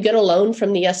that when you get a loan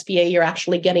from the SBA, you're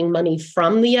actually getting money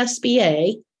from the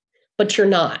SBA, but you're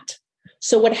not.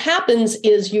 So what happens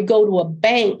is you go to a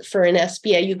bank for an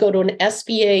SBA, you go to an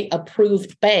SBA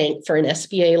approved bank for an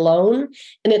SBA loan,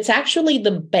 and it's actually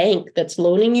the bank that's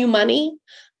loaning you money,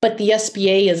 but the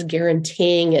SBA is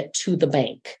guaranteeing it to the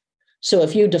bank. So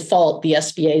if you default, the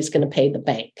SBA is going to pay the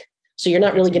bank. So you're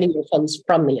not really getting your funds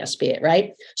from the SBA,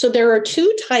 right? So there are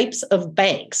two types of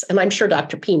banks, and I'm sure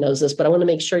Dr. P knows this, but I want to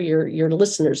make sure your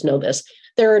listeners know this.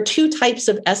 There are two types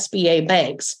of SBA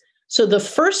banks. So the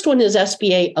first one is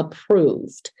SBA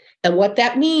approved. And what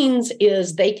that means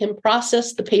is they can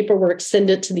process the paperwork, send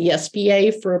it to the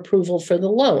SBA for approval for the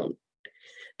loan.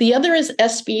 The other is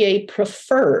SBA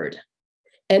preferred.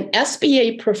 An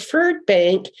SBA preferred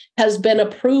bank has been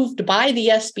approved by the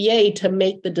SBA to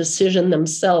make the decision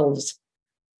themselves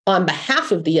on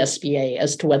behalf of the SBA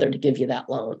as to whether to give you that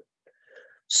loan.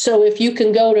 So if you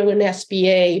can go to an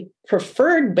SBA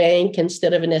preferred bank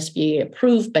instead of an SBA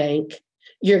approved bank,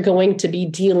 you're going to be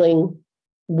dealing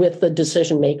with the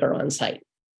decision maker on site.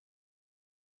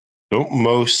 Don't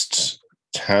most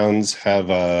towns have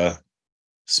a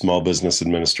Small Business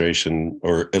Administration,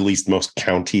 or at least most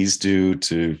counties do,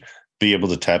 to be able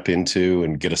to tap into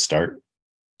and get a start?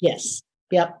 Yes.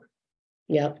 Yep.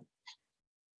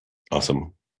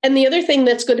 Awesome. And the other thing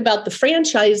that's good about the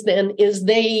franchise then is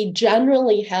they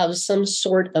generally have some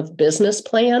sort of business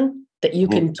plan that you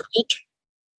can tweak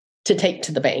to take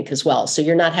to the bank as well. So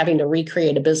you're not having to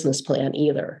recreate a business plan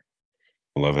either.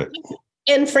 Love it.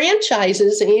 And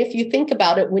franchises, and if you think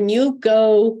about it,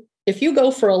 if you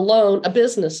go for a loan, a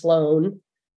business loan,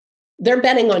 they're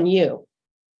betting on you.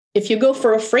 If you go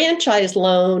for a franchise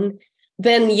loan,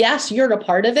 then yes, you're a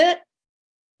part of it.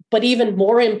 But even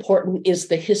more important is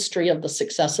the history of the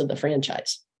success of the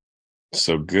franchise.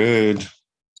 So good.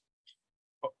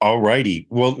 All righty.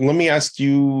 Well, let me ask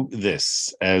you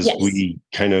this as we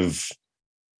kind of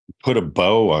put a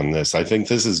bow on this. I think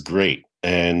this is great.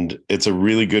 And it's a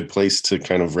really good place to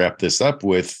kind of wrap this up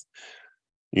with,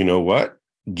 you know what?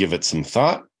 Give it some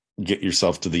thought, get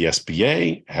yourself to the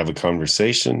SBA, have a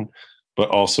conversation, but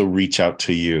also reach out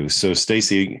to you. So,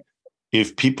 Stacey,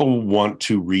 if people want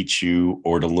to reach you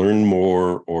or to learn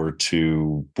more or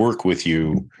to work with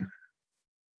you.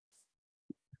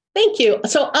 Thank you.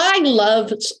 So I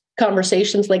love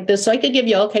conversations like this. So I could give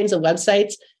you all kinds of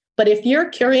websites, but if you're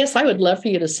curious, I would love for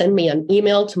you to send me an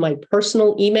email to my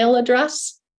personal email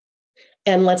address.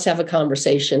 and let's have a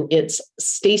conversation. It's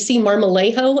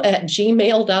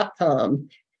StaceyMarmolejo@gmail.com.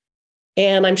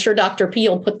 And I'm sure Dr. P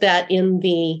will put that in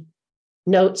the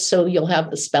notes so you'll have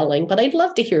the spelling, but I'd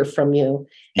love to hear from you.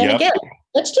 And again,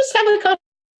 let's just have a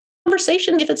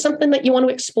conversation if it's something that you want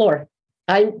to explore.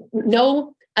 I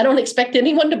know I don't expect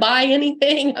anyone to buy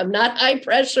anything. I'm not high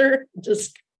pressure.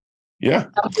 Just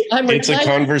it's a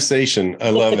conversation.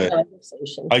 I love it.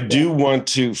 I do want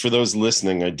to, for those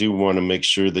listening, I do want to make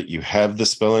sure that you have the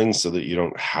spelling so that you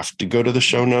don't have to go to the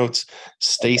show notes.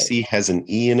 Stacey has an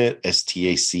E in it,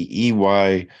 Stacey.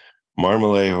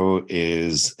 Marmolejo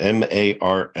is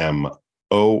Marmolejo.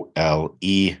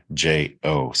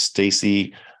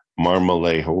 Stacey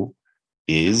Marmolejo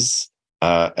is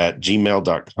at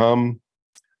gmail.com.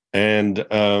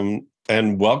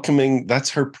 And welcoming, that's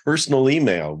her personal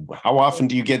email. How often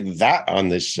do you get that on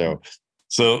this show?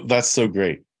 So that's so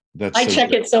great. I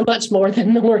check it so much more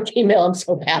than the work email. I'm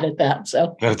so bad at that.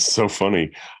 So that's so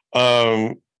funny.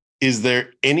 Is there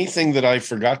anything that I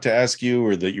forgot to ask you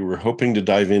or that you were hoping to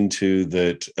dive into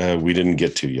that we didn't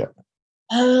get to yet?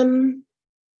 No,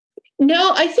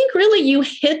 I think really you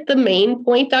hit the main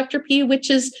point, Dr. P, which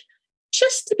is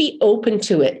just to be open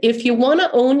to it. If you want to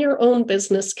own your own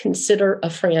business, consider a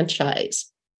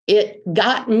franchise. It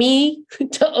got me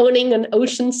to owning an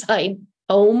oceanside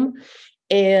home,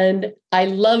 and I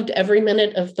loved every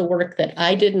minute of the work that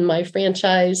I did in my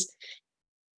franchise.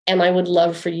 And I would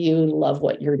love for you to love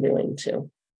what you're doing too.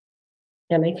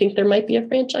 And I think there might be a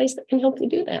franchise that can help you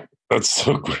do that. That's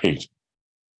so great.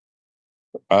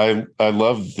 I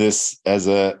love this as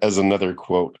another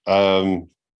quote.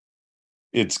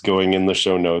 It's going in the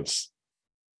show notes.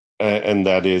 And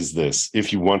that is this: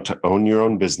 if you want to own your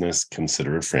own business,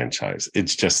 consider a franchise.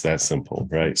 It's just that simple,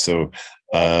 right? So,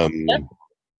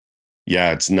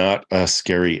 it's not a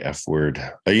scary F word.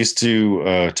 I used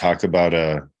to talk about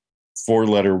a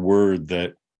 4-letter word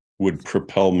that would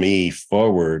propel me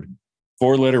forward.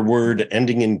 4-letter word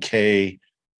ending in K.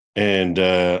 And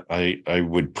I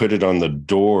would put it on the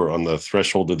door, on the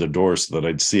threshold of the door, so that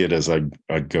I'd see it as I'd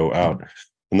go out.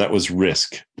 And that was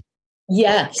risk.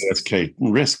 Yes. That's K.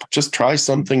 Risk. Just try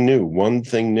something new, one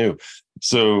thing new.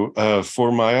 So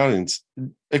for my audience,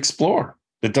 explore.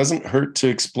 It doesn't hurt to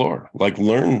explore. Like,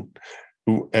 learn.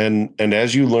 And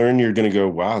as you learn, you're going to go,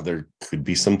 wow, there could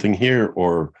be something here.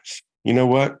 Or, you know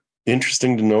what?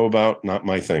 Interesting to know about, not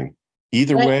my thing.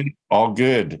 Either way, all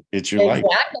good. It's your life.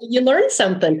 Exactly. You learn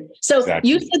something. So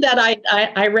you said that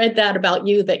I read that about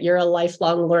you, that you're a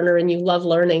lifelong learner and you love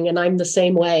learning. And I'm the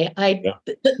same way.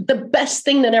 The best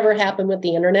thing that ever happened with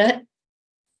the internet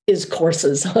is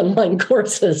courses, online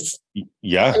courses.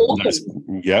 Yeah.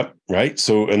 Right.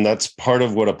 So, and that's part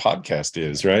of what a podcast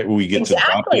is, right? We get to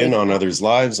drop in on others'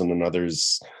 lives and on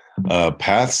others'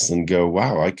 paths and go,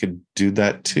 wow, I could do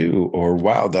that too. Or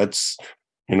wow, that's,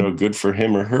 good for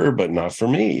him or her, but not for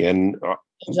me. And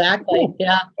exactly.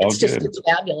 Yeah. It's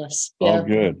fabulous. Yeah. All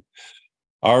good.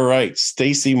 All right.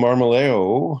 Stacey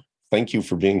Marmolejo, thank you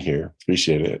for being here.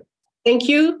 Appreciate it. Thank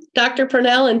you, Dr.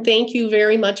 Purnell. And thank you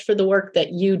very much for the work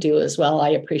that you do as well.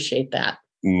 I appreciate that.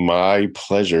 My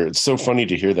pleasure. It's so funny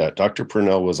to hear that. Dr.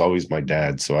 Purnell was always my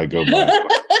dad. So I go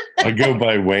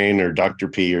by Wayne or Dr.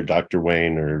 P or Dr.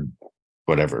 Wayne or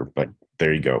whatever, but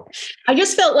there you go. I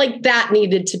just felt like that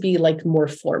needed to be like more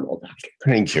formal, Dr.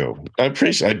 Thank you. I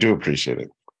do appreciate it.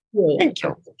 Yeah. Thank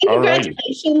you.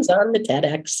 Congratulations on the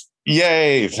TEDx.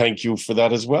 Yay. Thank you for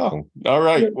that as well. All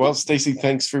right. Well, Stacey,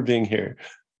 thanks for being here.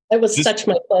 It was such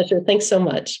my pleasure. Thanks so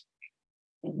much.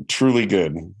 Truly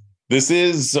good. This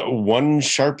is One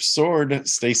Sharp Sword.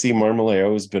 Stacey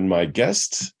Marmolejo has been my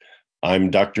guest. I'm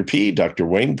Dr. P, Dr.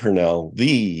 Wayne Purnell,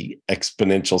 the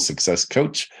Exponential Success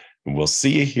Coach, and we'll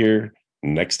see you here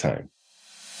next time.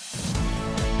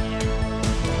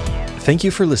 Thank you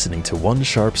for listening to One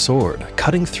Sharp Sword,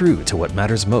 cutting through to what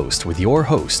matters most with your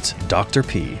host, Dr.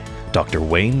 P, Dr.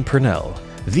 Wayne Purnell,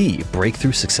 the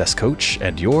Breakthrough Success Coach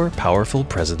and your powerful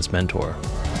presence mentor.